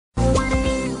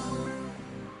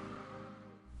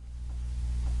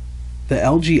The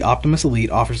LG Optimus Elite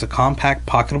offers a compact,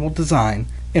 pocketable design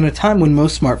in a time when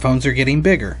most smartphones are getting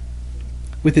bigger.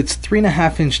 With its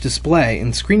 3.5-inch display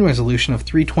and screen resolution of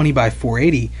 320 by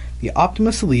 480, the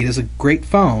Optimus Elite is a great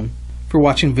phone for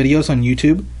watching videos on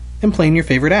YouTube and playing your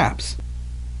favorite apps.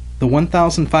 The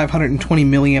 1,520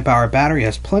 mAh battery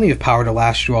has plenty of power to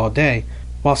last you all day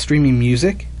while streaming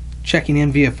music, checking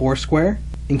in via Foursquare,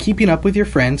 and keeping up with your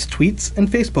friends' tweets and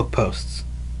Facebook posts.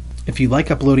 If you like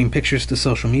uploading pictures to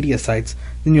social media sites,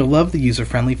 then you'll love the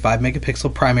user-friendly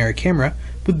 5-megapixel primary camera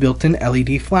with built-in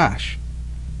LED flash.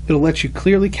 It'll let you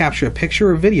clearly capture a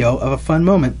picture or video of a fun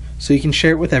moment so you can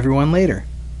share it with everyone later.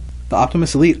 The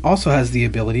Optimus Elite also has the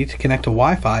ability to connect to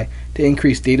Wi-Fi to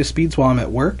increase data speeds while I'm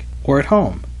at work or at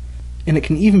home. And it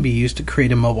can even be used to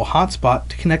create a mobile hotspot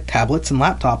to connect tablets and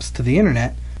laptops to the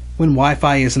internet when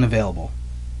Wi-Fi isn't available.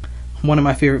 One of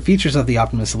my favorite features of the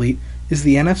Optimus Elite is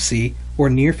the NFC or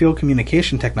near-field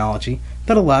communication technology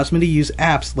that allows me to use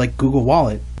apps like Google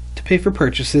Wallet to pay for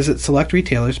purchases at select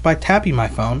retailers by tapping my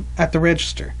phone at the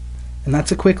register. And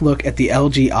that's a quick look at the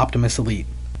LG Optimus Elite.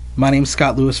 My name's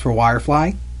Scott Lewis for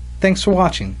Wirefly. Thanks for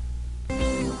watching.